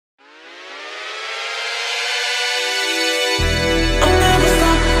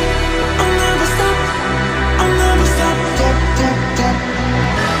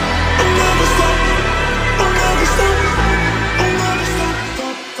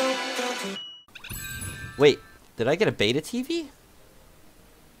Wait, did I get a beta TV?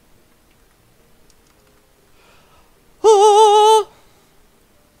 Oh!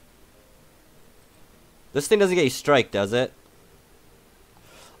 This thing doesn't get you strike, does it?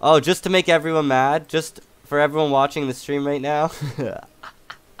 Oh, just to make everyone mad? Just for everyone watching the stream right now?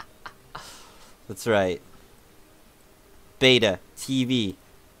 That's right. Beta TV.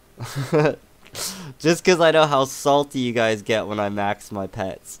 Just because I know how salty you guys get when I max my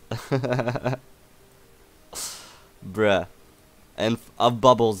pets. Bruh. And of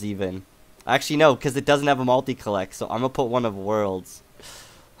bubbles even. Actually no, because it doesn't have a multi-collect, so I'm gonna put one of worlds.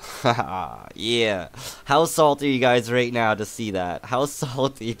 Yeah. How salty are you guys right now to see that? How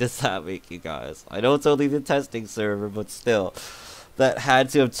salty does that make you guys? I know it's only the testing server, but still. That had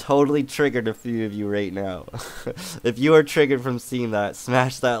to have totally triggered a few of you right now. If you are triggered from seeing that,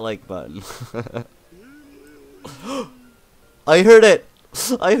 smash that like button. I heard it!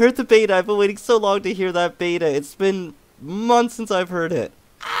 I heard the beta. I've been waiting so long to hear that beta. It's been months since I've heard it.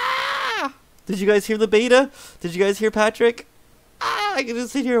 Ah! Did you guys hear the beta? Did you guys hear Patrick? Ah! I can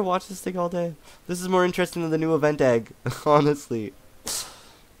just sit here and watch this thing all day. This is more interesting than the new event egg. Honestly. ...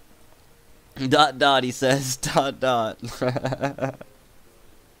 he says. ...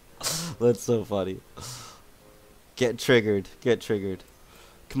 That's so funny. Get triggered. Get triggered.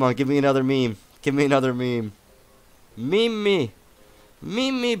 Come on, give me another meme. Give me another meme. Meme me.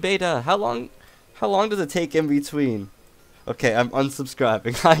 Meme me, beta. How long does it take in between? Okay, I'm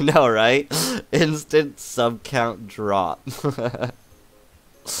unsubscribing. I know, right? Instant sub count drop.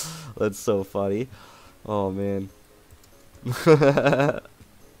 That's so funny. Oh, man.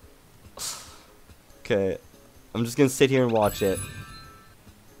 Okay. I'm just gonna sit here and watch it.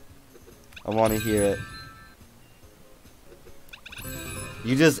 I want to hear it.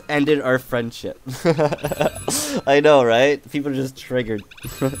 You just ended our friendship. I know, right? People are just triggered.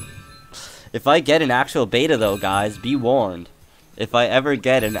 If I get an actual beta, though, guys, be warned. If I ever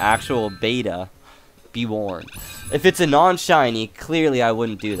get an actual beta, be warned. If it's a non-shiny, clearly I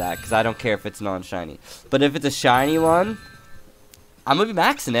wouldn't do that, because I don't care if it's non-shiny. But if it's a shiny one, I'm going to be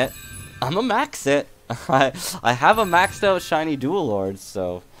maxing it. I'm going to max it. I have a maxed out shiny dual lord,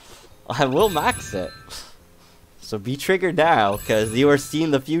 so I will max it. So be triggered now, because you are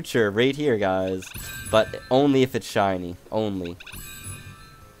seeing the future right here, guys. But only if it's shiny. Only.